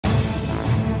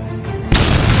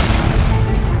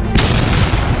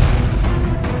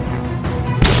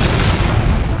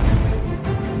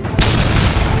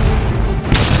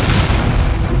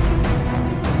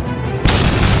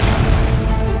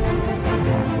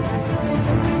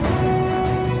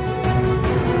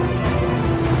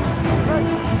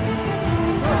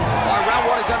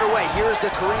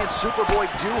Superboy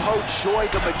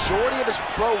Doohochoi, the majority of his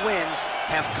pro wins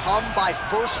have come by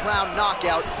first-round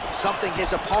knockout, something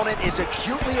his opponent is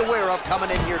acutely aware of coming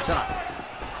in here tonight.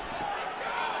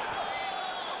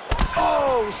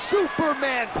 Oh,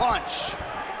 Superman punch!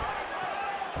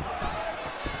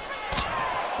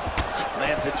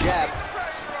 Lands a jab.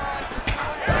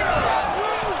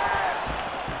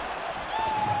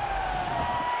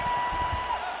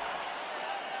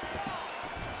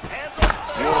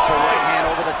 Beautiful right hand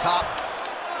over the top.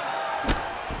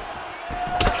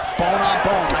 Bone on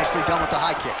bone. Nicely done with the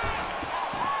high kick.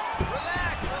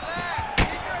 Relax, relax.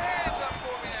 Keep your hands up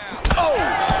for me now. Oh!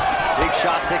 Big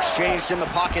shots exchanged in the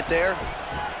pocket there.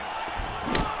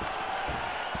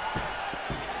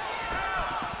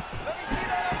 Let me see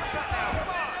that uppercut now. Come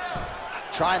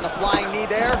on. Trying the flying knee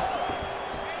there.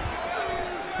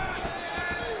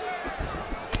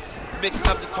 Mixing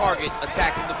up the target,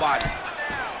 attacking the body.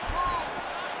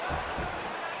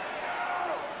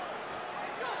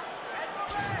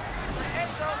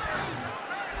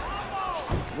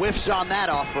 Whiffs on that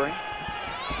offering.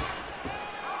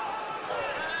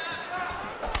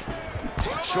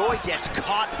 Choi gets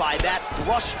caught by that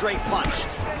flush straight punch.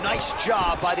 Nice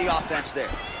job by the offense there.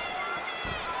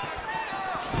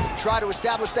 Try to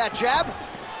establish that jab.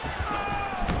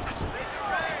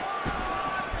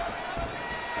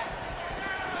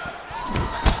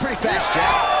 Pretty fast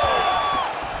jab.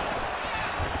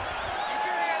 Keep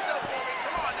your hands up for me.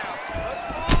 Come on now. Let's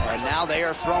move. And now they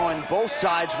are throwing both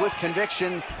sides with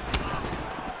conviction.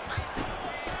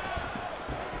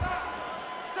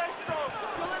 Stay strong. We're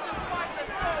still in this fight.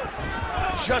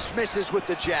 Let's go. Just misses with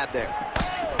the jab there.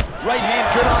 Right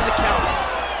hand good on the counter.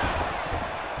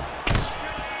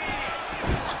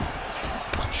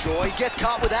 Choi gets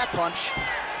caught with that punch.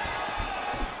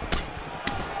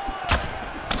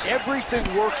 Everything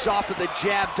works off of the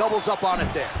jab, doubles up on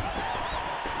it there.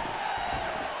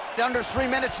 Under 3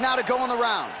 minutes now to go in the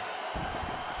round.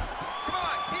 Come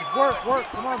on. Keep Work, going. work,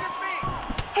 Keep come moving on. your feet.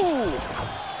 Ooh!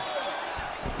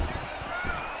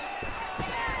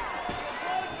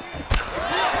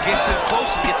 Gets in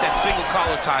close and gets that single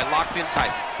collar tie locked in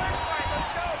tight. Clinch fight. Let's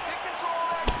go. Get control of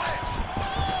that clinch.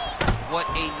 What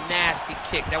a nasty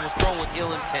kick. That was thrown with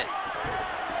ill intent.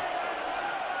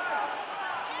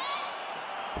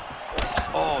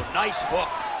 Oh, nice hook.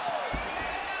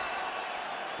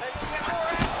 Let's get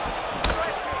more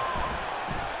action.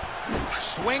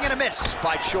 Swing and a miss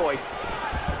by Choi.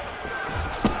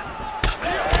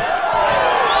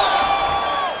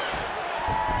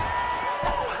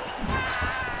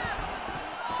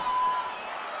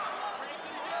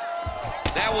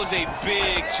 That was a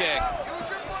big check. Use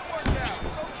your footwork now.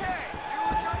 It's okay.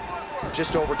 Use your footwork.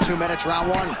 Just over 2 minutes, round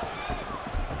one. Give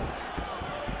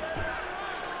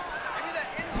me that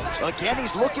inside. Again,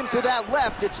 he's looking for that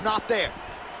left. It's not there.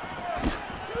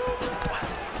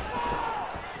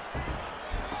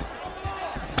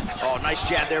 Oh, nice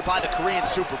jab there by the Korean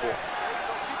Superboy.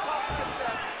 Keep popping your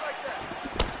jab just like that.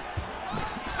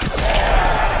 He's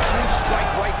had a huge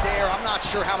strike right there. I'm not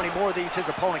sure how many more of these his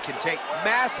opponent can take.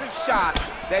 Massive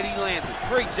shots that he landed.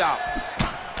 Great job.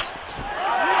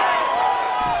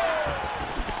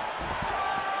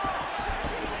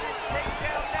 Take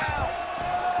down now.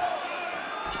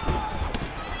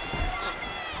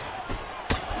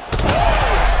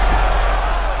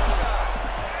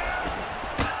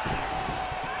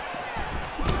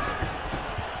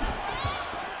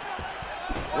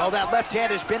 Well, that left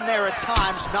hand has been there at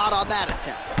times, not on that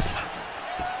attempt.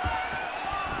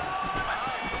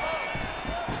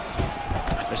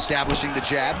 Establishing the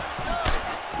jab.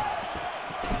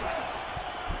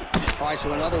 All right,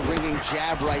 so another ringing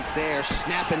jab right there,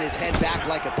 snapping his head back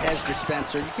like a Pez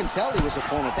dispenser. You can tell he was a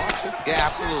former boxer. Yeah,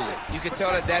 absolutely. You can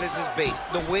tell that that is his base.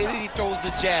 The way that he throws the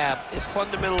jab is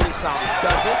fundamentally sound. He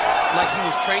does it like he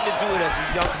was trained to do it as a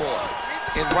young boy.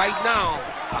 And right now,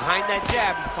 behind that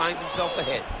jab, he finds himself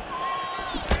ahead.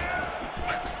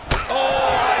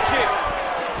 Oh, that kick.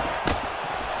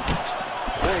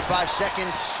 45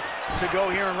 seconds to go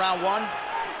here in round one.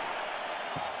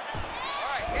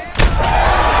 Gets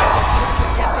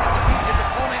up to beat his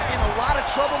opponent in a lot of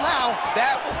trouble now.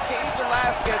 That was Cain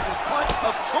Velasquez's punch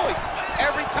of choice.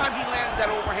 Every time he lands that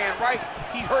overhand right,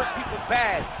 he hurt people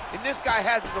bad. And this guy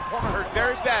has his opponent hurt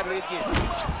very badly again.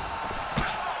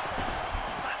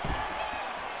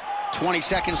 20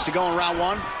 seconds to go in round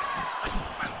one.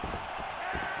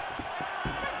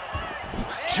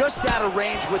 Just out of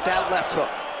range with that left hook.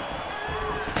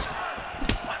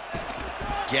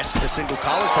 Gets to the single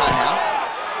collar tie now.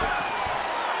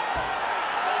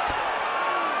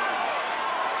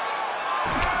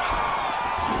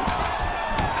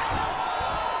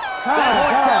 That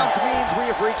horn sounds means we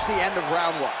have reached the end of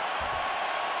round one.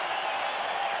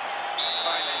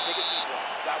 All right, man, take a seat, bro.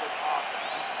 That was awesome.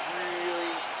 You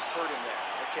really hurt him there,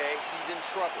 okay? He's in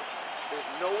trouble.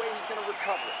 There's no way he's going to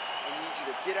recover. I need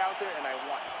you to get out there, and I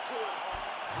want good.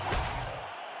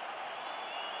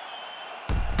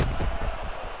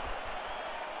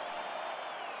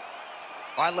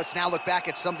 All right, let's now look back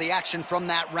at some of the action from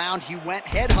that round. He went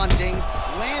headhunting,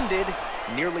 landed,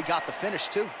 nearly got the finish,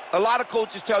 too. A lot of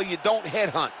coaches tell you don't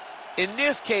headhunt. In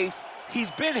this case,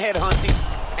 he's been headhunting,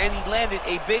 and he landed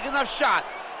a big enough shot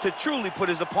to truly put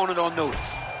his opponent on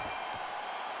notice.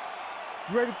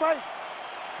 You ready to fight?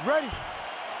 Ready.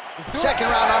 Second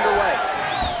round underway.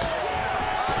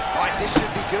 All right, this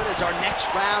should be good as our next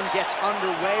round gets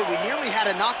underway. We nearly had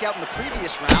a knockout in the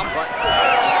previous round, but the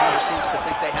corner seems to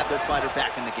think they have their fighter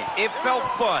back in the game. It felt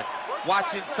fun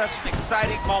watching such an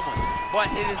exciting moment, but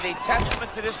it is a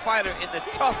testament to this fighter in the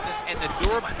toughness and the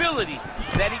durability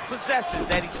that he possesses,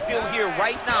 that he's still here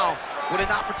right now with an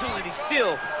opportunity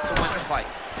still to win the fight.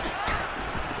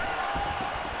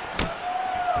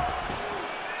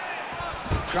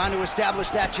 Trying to establish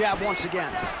that jab once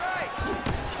again.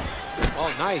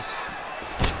 Oh, nice.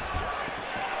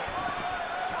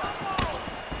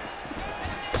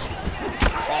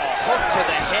 Oh, hook to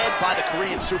the head by the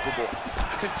Korean Superboy.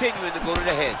 Continuing to go to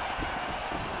the head.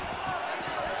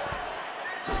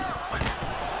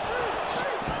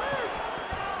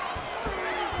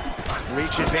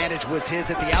 Reach advantage was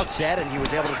his at the outset, and he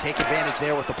was able to take advantage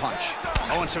there with the punch.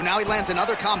 Oh, and so now he lands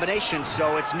another combination,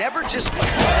 so it's never just one.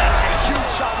 That is a huge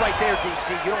shot right there,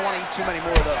 DC. You don't want to eat too many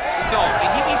more of those. No,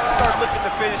 and he needs to start looking to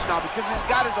finish now because he's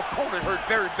got his opponent hurt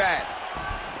very bad.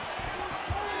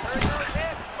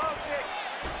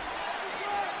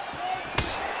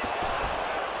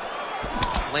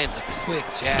 Lands a quick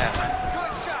jab.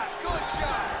 Good shot, good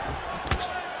shot.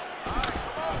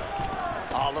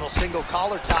 Oh, a little single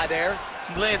collar tie there.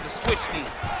 He lands a switch knee.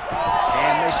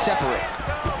 And they separate.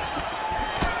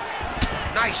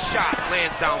 Nice shot,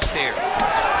 lands downstairs.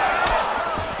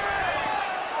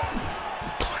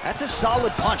 That's a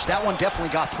solid punch. That one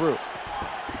definitely got through.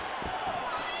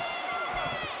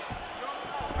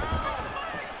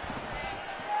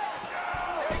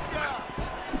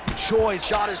 Choi's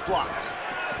shot is blocked.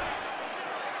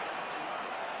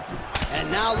 And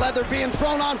now leather being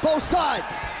thrown on both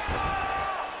sides.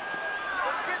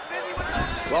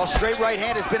 Well, straight right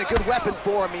hand has been a good weapon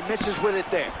for him. He misses with it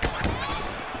there.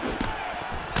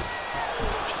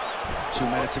 2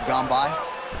 minutes have gone by.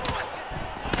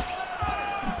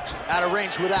 Out of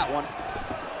range with that one.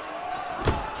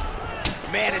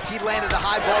 Man, as he landed a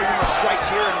high volume of strikes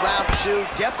here in round two,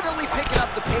 definitely picking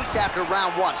up the pace after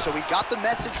round one. So he got the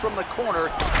message from the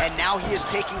corner, and now he is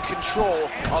taking control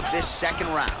of this second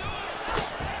round.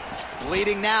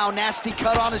 Bleeding now, nasty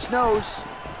cut on his nose.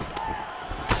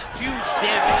 Huge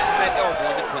damage from that elbow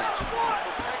in the clinch.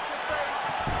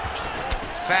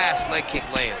 Fast leg kick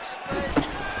lands.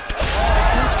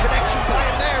 Huge connection by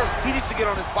him there. He needs to get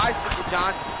on his bicycle,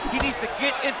 John. He needs to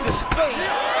get into space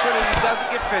so that he doesn't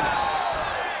get finished.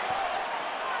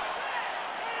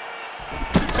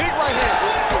 Big right hand.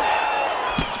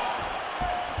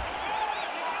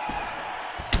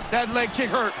 That leg kick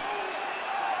hurt.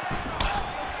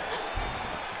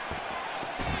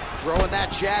 Throwing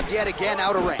that jab yet again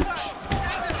out of range.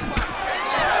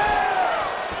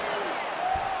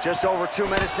 Just over 2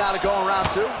 minutes now to go in round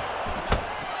two.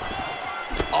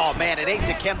 Oh, man, it ain't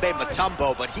Dikembe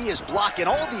Mutombo, but he is blocking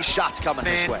all these shots coming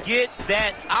his way. Man, get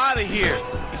that out of here.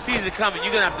 He sees it coming.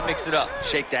 You're going to have to mix it up.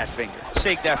 Shake that finger.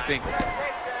 Shake that finger.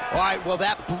 All right, well,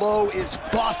 that blow is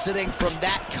buffeting from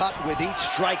that cut with each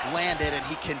strike landed, and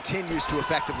he continues to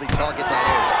effectively target that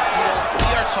area. You know,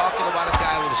 we are talking about a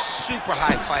guy with a super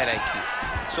high fight IQ.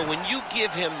 So when you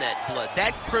give him that blood,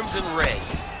 that crimson ray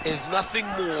is nothing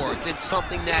more than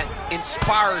something that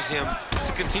inspires him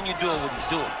to continue doing what he's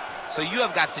doing. So you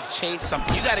have got to change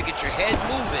something. You got to get your head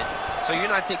moving so you're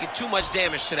not taking too much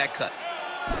damage to that cut.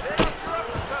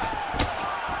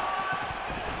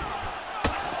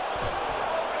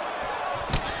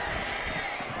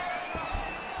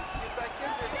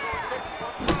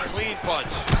 Clean punch.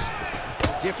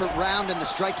 Different round in the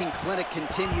striking clinic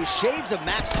continues. Shades of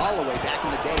Max Holloway back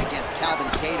in the day against Calvin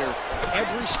Kattar.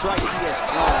 Every strike he has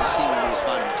thrown seemingly is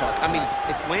finding the target. I mean,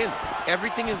 it's landing.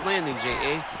 Everything is landing,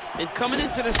 J.A. And coming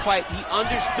into this fight, he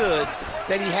understood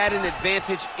that he had an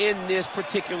advantage in this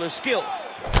particular skill.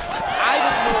 I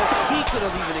don't know if he could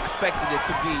have even expected it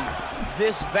to be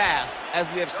this vast as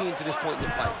we have seen to this point in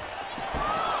the fight.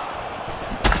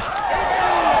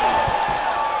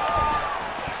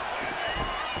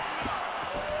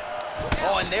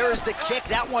 Oh, and there is the kick.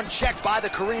 That one checked by the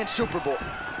Korean Superboy.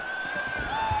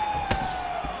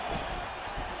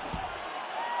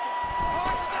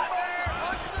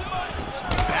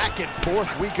 Back and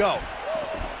forth we go.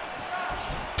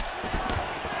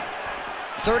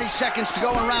 30 seconds to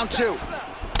go in round 2.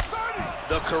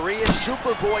 The Korean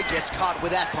Superboy gets caught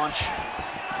with that punch.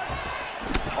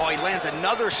 Oh, he lands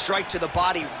another strike to the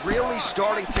body, really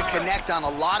starting to connect on a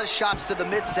lot of shots to the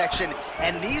midsection,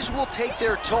 and these will take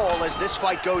their toll as this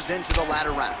fight goes into the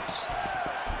latter rounds.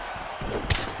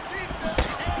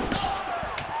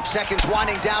 Seconds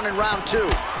winding down in round 2.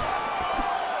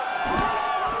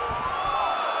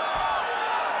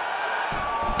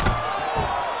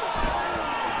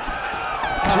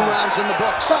 2 rounds in the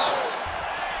books.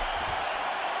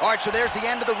 All right, so there's the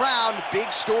end of the round.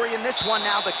 Big story in this one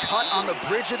now. The cut on the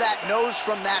bridge of that nose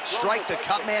from that strike. The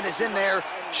cut man is in there.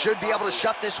 Should be able to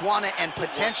shut this one and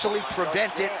potentially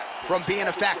prevent it from being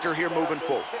a factor here moving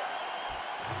forward.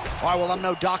 All right, well, I'm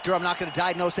no doctor. I'm not going to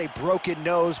diagnose a broken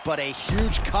nose, but a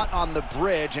huge cut on the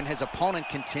bridge, and his opponent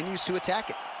continues to attack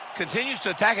it. Continues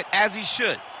to attack it as he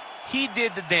should. He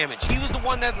did the damage. He was the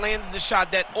one that landed the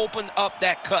shot that opened up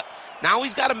that cut. Now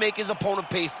he's got to make his opponent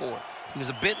pay for it. He was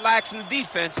a bit lax in the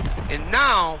defense, and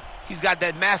now he's got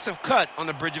that massive cut on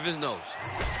the bridge of his nose.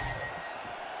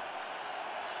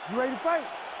 You ready to fight?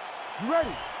 You ready?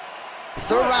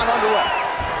 Third round underway.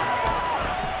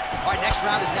 All right, next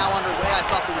round is now underway. I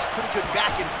thought there was pretty good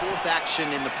back and forth action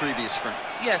in the previous frame.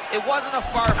 Yes, it wasn't a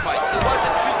firefight. It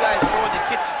wasn't two guys throwing the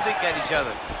kitchen sink at each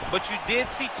other. But you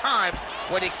did see times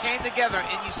where they came together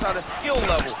and you saw the skill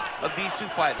level of these two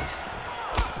fighters.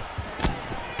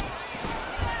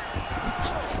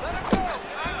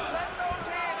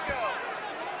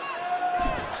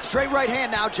 Straight right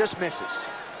hand now, just misses.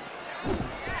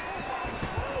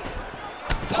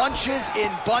 Punches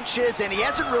in bunches, and he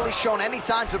hasn't really shown any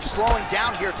signs of slowing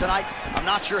down here tonight. I'm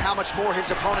not sure how much more his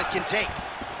opponent can take.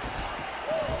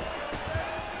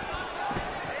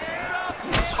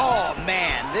 Oh,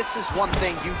 man, this is one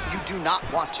thing you do not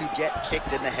want to get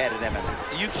kicked in the head in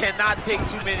MMA. You cannot take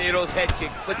too many of those head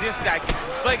kicks, but this guy gets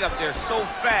his leg up there so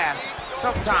fast,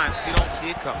 sometimes you don't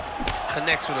see it coming.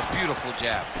 Connects with a beautiful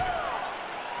jab.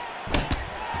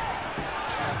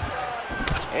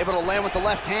 Able to land with the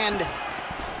left hand.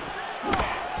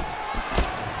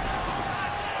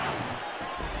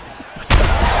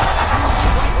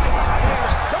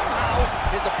 Somehow,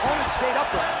 his opponent stayed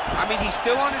upright. I mean, he's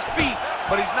still on his feet,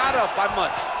 but he's not up by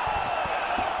much.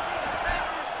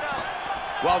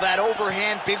 Well, that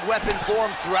overhand, big weapon for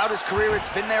him throughout his career. It's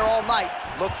been there all night.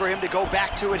 Look for him to go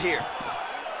back to it here.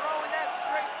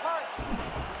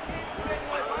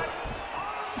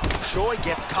 Choi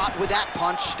gets caught with that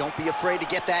punch. Don't be afraid to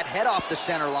get that head off the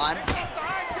center line.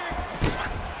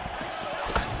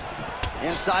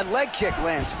 Inside leg kick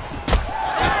lands.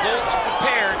 They both are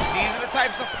prepared. These are the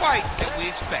types of fights that we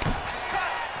expect.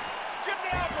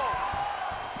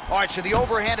 All right, so the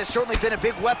overhand has certainly been a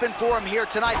big weapon for him here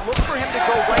tonight. Look for him to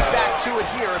go right back to it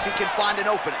here if he can find an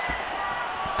opening.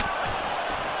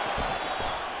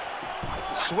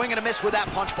 Swing and a miss with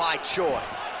that punch by Choi.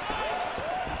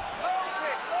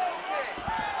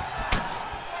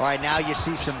 All right, now you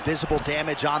see some visible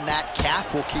damage on that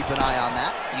calf. We'll keep an eye on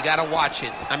that. You got to watch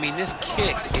it. I mean, this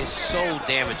kick is so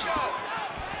damaging.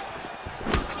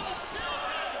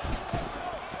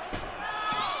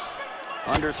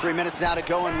 Under 3 minutes now to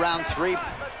go in round 3.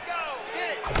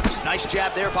 Nice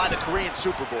jab there by the Korean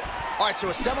Superboy. All right, so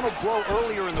a seminal blow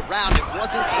earlier in the round. It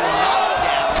wasn't a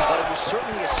knockdown, but it was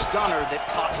certainly a stunner that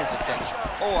caught his attention.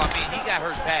 Oh, I mean, he got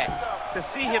hurt bad. To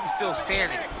see him still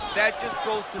standing, that just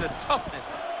goes to the toughness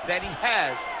that he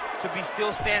has to be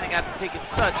still standing after taking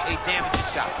such a damaging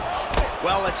shot.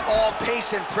 Well, it's all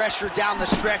pace and pressure down the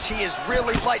stretch. He is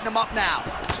really lighting them up now.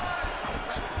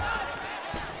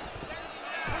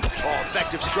 Oh,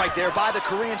 effective strike there by the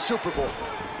Korean Superboy.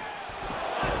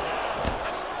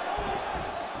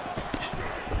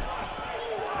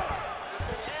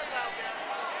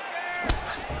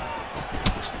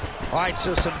 All right,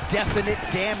 so some definite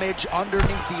damage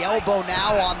underneath the elbow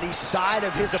now on the side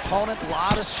of his opponent. A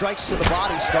lot of strikes to the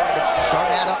body starting to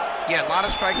add up. Yeah, a lot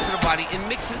of strikes to the body and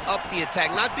mixing up the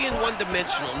attack, not being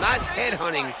one-dimensional, not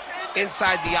headhunting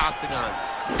inside the octagon.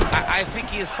 I think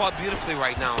he has fought beautifully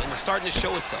right now, and it's starting to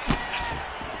show itself.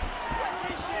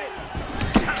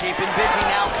 Keeping busy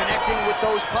now, connecting with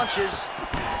those punches.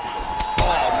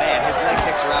 Oh, man, his leg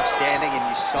kicks are outstanding, and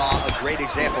you saw a great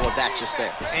example of that just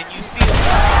there. And you see him.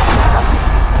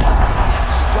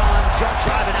 Stun, jump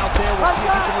driving out there. We'll see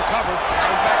if he can recover. Now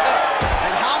he's back up.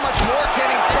 And how much more can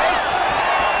he take?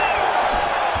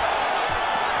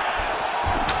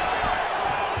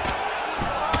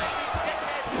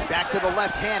 Back to the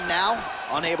left hand now,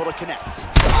 unable to connect.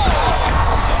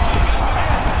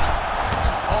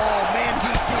 Oh, man,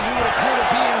 DC, he would appear to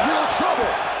be in real trouble.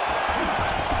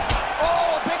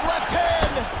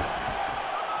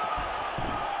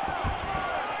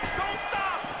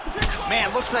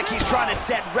 looks like he's trying to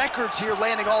set records here,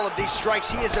 landing all of these strikes.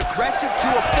 He is aggressive to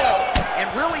a fault and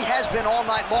really has been all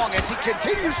night long as he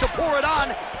continues to pour it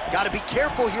on. Got to be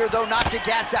careful here, though, not to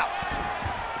gas out.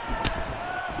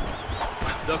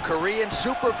 The Korean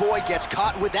Superboy gets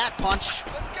caught with that punch.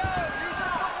 Let's go. Use your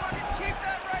footwork and keep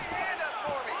that right hand up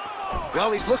for me.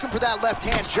 Well, he's looking for that left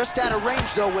hand, just out of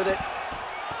range, though, with it.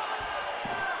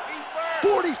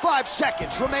 45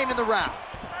 seconds remain in the round.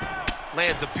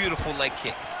 Lands a beautiful leg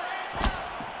kick.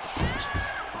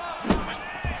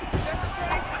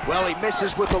 Well, he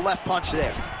misses with the left punch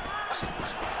there.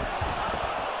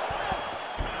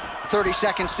 30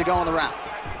 seconds to go in the round.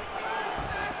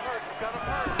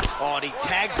 Oh, and he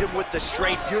tags him with the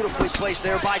straight. Beautifully placed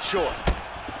there by Choi.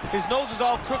 His nose is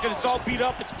all crooked. It's all beat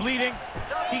up. It's bleeding.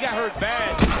 He got hurt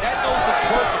bad. That nose looks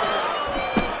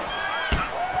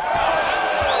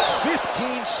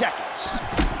broken. 15 seconds.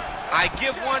 I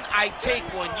give one, I take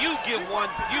one. You give one,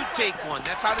 you take one.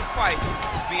 That's how this fight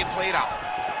is being played out.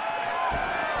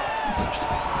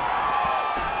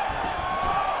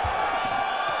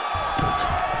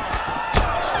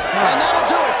 And that'll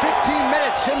do it. 15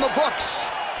 minutes in the books.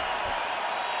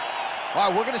 All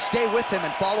right, we're going to stay with him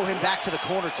and follow him back to the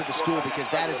corner to the stool because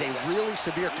that is a really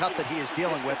severe cut that he is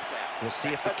dealing with. We'll see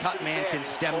if the cut man can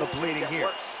stem the bleeding here.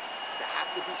 You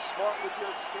have to be smart with your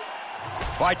experience.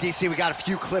 All right, DC, we got a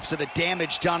few clips of the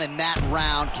damage done in that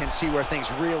round. Can see where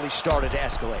things really started to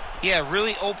escalate. Yeah,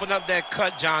 really open up that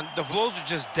cut, John. The blows are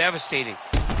just devastating.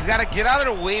 He's got to get out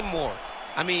of the way more.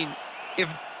 I mean, if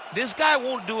this guy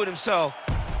won't do it himself,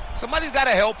 somebody's got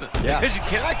to help him. Yeah. Because you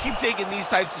cannot keep taking these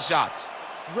types of shots.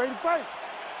 You ready to fight?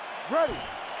 Ready.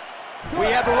 We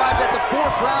have arrived at the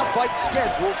 4th round fight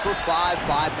scheduled for 5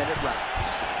 5-minute rounds.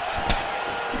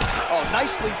 Oh,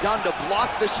 nicely done to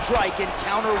block the strike and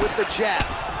counter with the jab.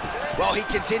 Well, he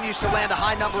continues to land a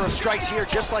high number of strikes here,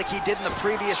 just like he did in the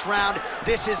previous round.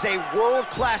 This is a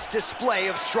world-class display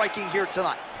of striking here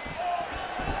tonight.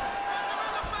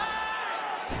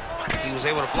 He was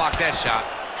able to block that shot.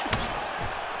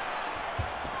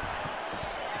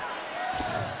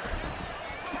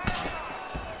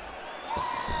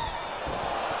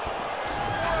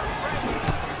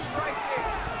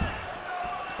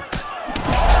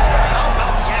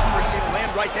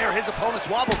 Right there, his opponent's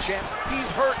wobble champ.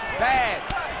 He's hurt bad.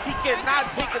 He cannot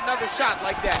take another shot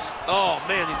like that. Oh,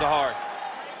 man, these are hard.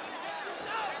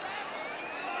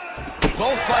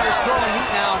 Both fighters throwing heat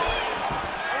now.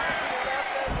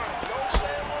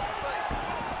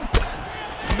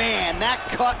 Man, that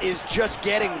cut is just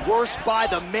getting worse by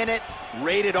the minute.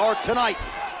 Rated R tonight.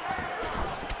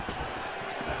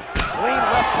 Clean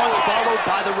left punch followed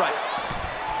by the right.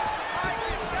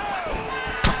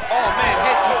 Oh, man,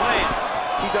 head to land.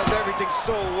 He does everything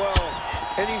so well,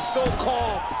 and he's so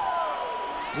calm.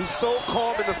 He's so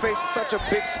calm in the face of such a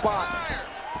big spot.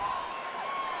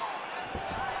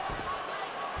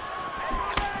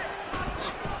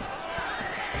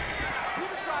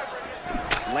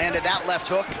 Landed that left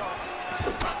hook.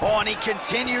 Oh, and he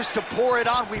continues to pour it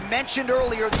on. We mentioned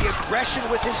earlier the aggression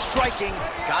with his striking.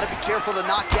 Got to be careful to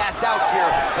not gas out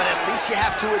here, but at least you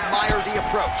have to admire the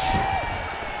approach.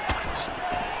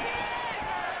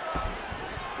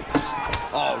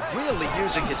 Oh, really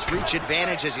using his reach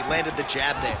advantage as he landed the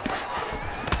jab there.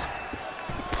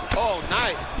 Oh,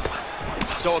 nice.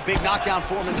 So a big knockdown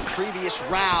for him in the previous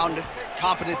round.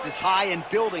 Confidence is high and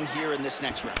building here in this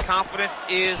next round. Confidence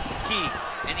is key,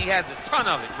 and he has a ton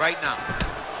of it right now.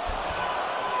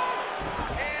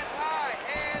 Hands high,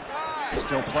 hands high.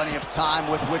 Still plenty of time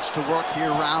with which to work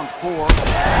here, round 4. Huge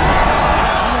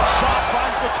shot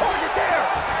finds the target there.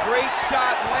 Great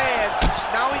shot lands.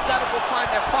 Now he's got to go find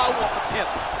that follow-up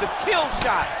attempt. The kill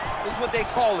shot is what they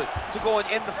call it, to go and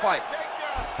end the fight.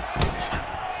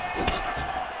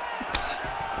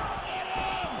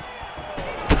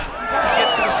 He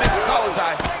gets to the single collar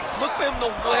tie. Look for him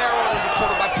to wear on his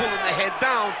opponent by pulling the head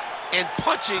down and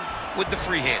punching with the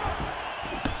free hand.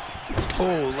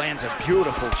 Oh, lands a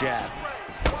beautiful jab.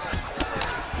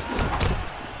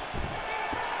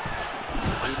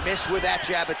 He missed with that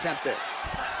jab attempt there.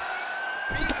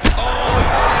 Oh,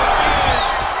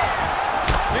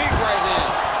 big right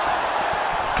hand.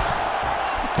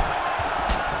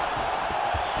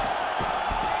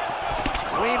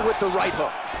 Clean with the right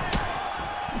hook.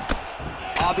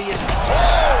 Obvious.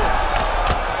 Oh!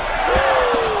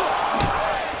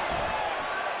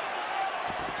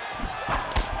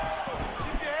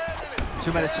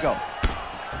 2 minutes to go.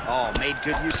 Oh, made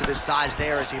good use of his size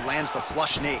there as he lands the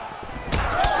flush knee.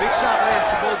 Big shot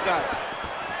lands for both guys.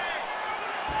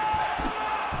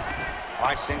 All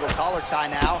right, single collar tie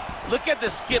now. Look at the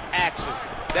skip action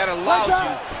that allows you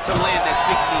to land that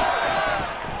big knee.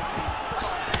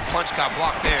 punch got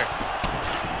blocked there.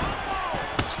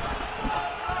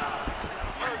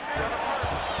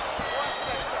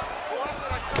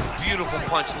 Beautiful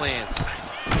punch lands.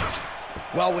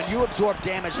 Well, when you absorb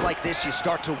damage like this, you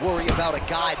start to worry about a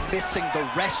guy missing the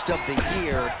rest of the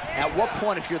year. At what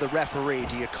point, if you're the referee,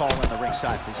 do you call in the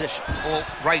ringside physician? Well,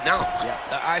 right now, yeah.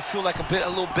 I feel like a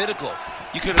little bit ago,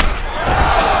 you could have.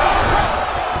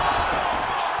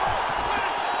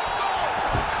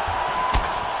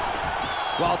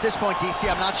 Well, at this point,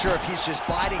 DC, I'm not sure if he's just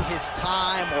biding his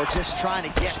time or just trying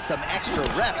to get some extra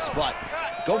reps, but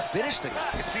go finish the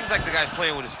guy. It seems like the guy's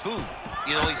playing with his food.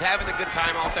 You know, he's having a good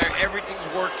time out there. Everything's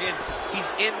working. He's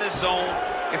in the zone.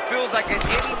 It feels like at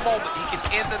any moment he can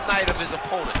end the night of his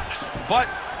opponent. But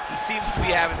he seems to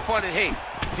be having fun. And hey,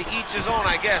 to each his own,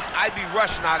 I guess. I'd be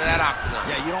rushing out of that octagon.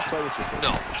 Yeah, you don't play with your food.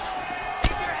 No.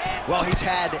 Well, he's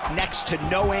had next to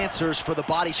no answers for the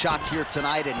body shots here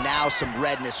tonight, and now some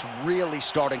redness really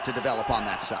starting to develop on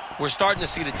that side. We're starting to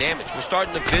see the damage. We're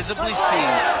starting to visibly see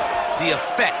the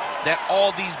effect that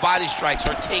all these body strikes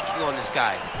are taking on this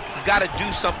guy. He's got to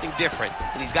do something different,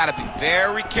 and he's got to be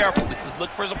very careful because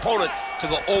look for his opponent to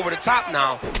go over the top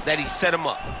now that he set him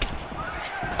up.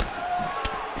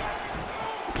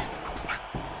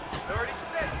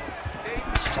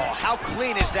 36. Oh, how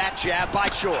clean is that jab by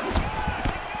Choi?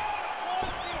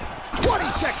 20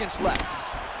 seconds left.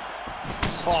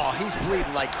 Oh, he's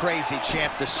bleeding like crazy,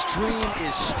 champ. The stream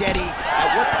is steady.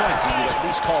 At what point do you at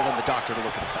least call in the doctor to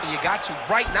look at the cut? You got to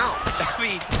right now. I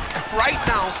mean, right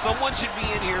now, someone should be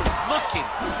in here looking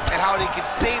at how they can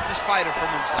save this fighter from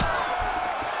himself.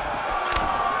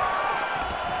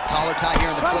 Collar tie here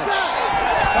in the clinch.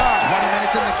 20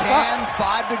 minutes in the can,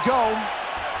 5 to go.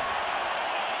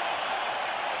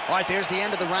 All right, there's the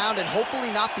end of the round, and hopefully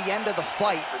not the end of the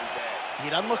fight. He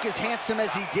doesn't look as handsome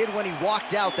as he did when he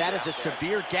walked out. That is a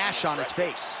severe gash on his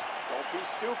face. Don't be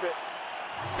stupid.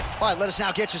 All right, let us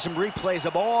now get you some replays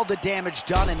of all the damage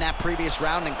done in that previous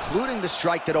round, including the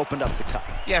strike that opened up the cut.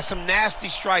 Yeah, some nasty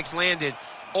strikes landed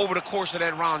over the course of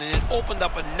that round, and it opened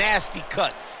up a nasty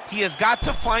cut. He has got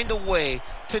to find a way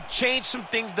to change some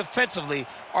things defensively,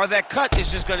 or that cut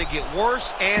is just going to get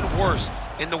worse and worse.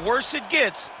 And the worse it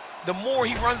gets, the more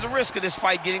he runs the risk of this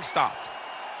fight getting stopped.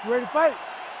 You ready to fight?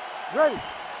 Ready.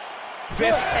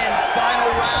 Fifth and final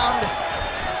round.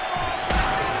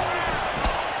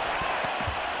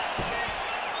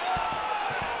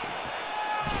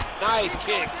 Nice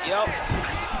kick, yep.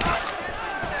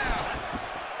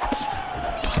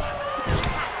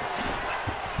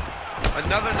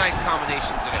 Another nice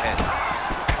combination to the head.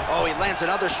 Oh, he lands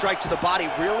another strike to the body,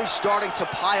 really starting to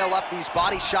pile up these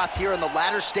body shots here in the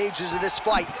latter stages of this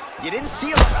fight. You didn't see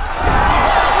him.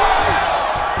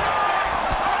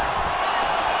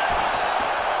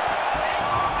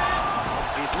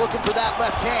 Looking for that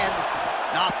left hand,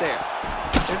 not there.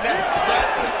 And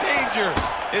that's the danger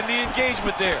in the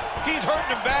engagement there. He's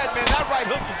hurting him bad, man. That right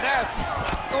hook is nasty.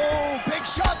 Oh, big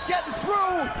shots getting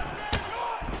through.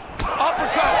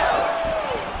 Uppercut.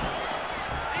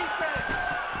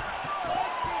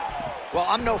 Well,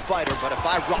 I'm no fighter, but if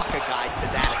I rock a guy to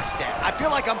that extent, I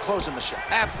feel like I'm closing the show.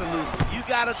 Absolutely. You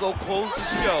gotta go close the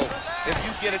show if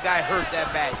you get a guy hurt that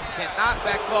bad. You cannot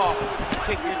back off and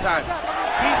take your time.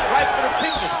 He's right for the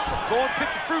picking. Go and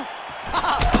pick the fruit.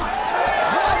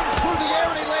 Flying through the air,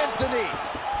 and he lands the knee.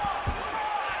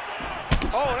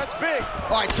 Oh, that's big.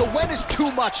 All right, so when is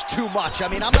too much too much? I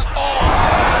mean, I'm not... Oh!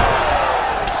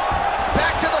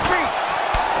 Back to the feet.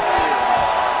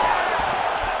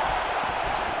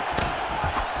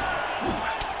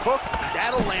 Hook,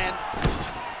 that'll land.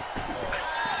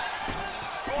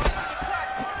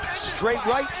 Straight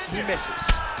right, he misses.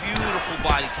 Beautiful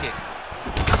body kick.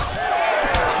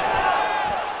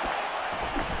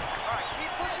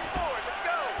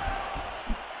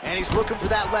 And he's looking for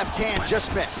that left hand,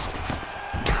 just missed.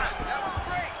 That was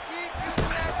great. Keep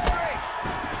using that straight.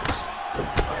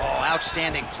 Oh,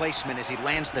 outstanding placement as he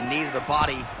lands the knee to the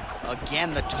body.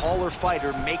 Again, the taller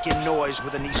fighter making noise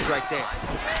with a knee strike there.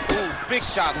 Ooh, big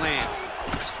shot lands.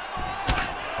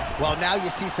 Well, now you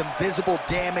see some visible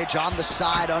damage on the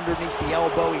side underneath the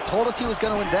elbow. He told us he was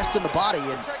going to invest in the body,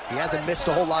 and he hasn't missed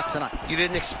a whole lot tonight. You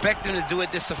didn't expect him to do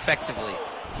it this effectively.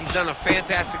 He's done a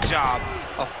fantastic job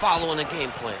of following a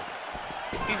game plan.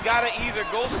 He's got to either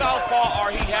go southpaw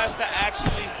or he has to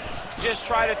actually just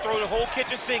try to throw the whole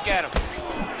kitchen sink at him.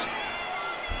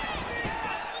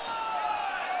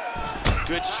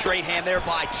 Good straight hand there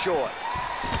by Choi.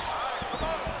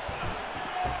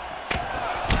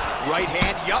 Right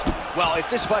hand, yup. Well, if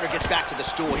this fighter gets back to the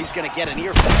stool, he's going to get an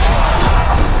earful. Oh,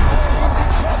 he's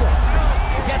in trouble.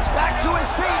 Gets back to his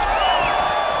feet.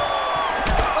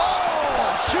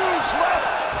 Oh, huge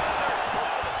left.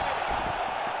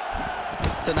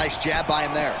 nice jab by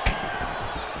him there.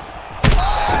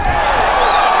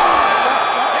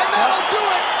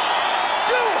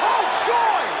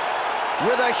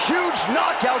 With a huge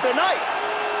knockout tonight.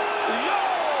 Yo,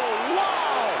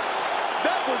 wow!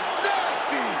 That was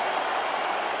nasty!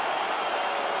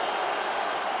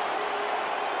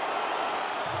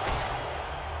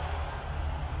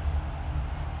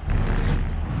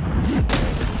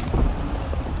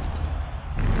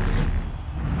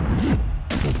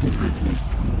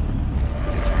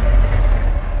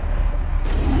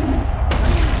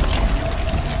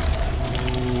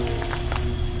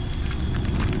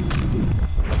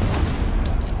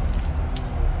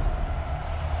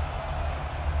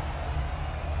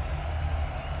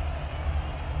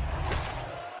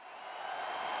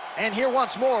 And here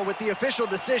once more with the official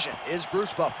decision is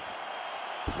Bruce Buffer.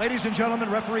 Ladies and gentlemen,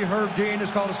 referee Herb Dean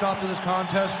has called a stop to this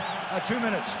contest at 2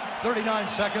 minutes, 39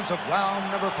 seconds of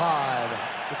round number 5.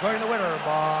 Declaring the winner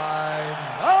by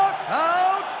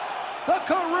knockout, the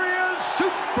Korean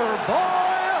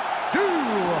Superboy,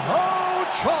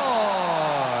 Doohochoi.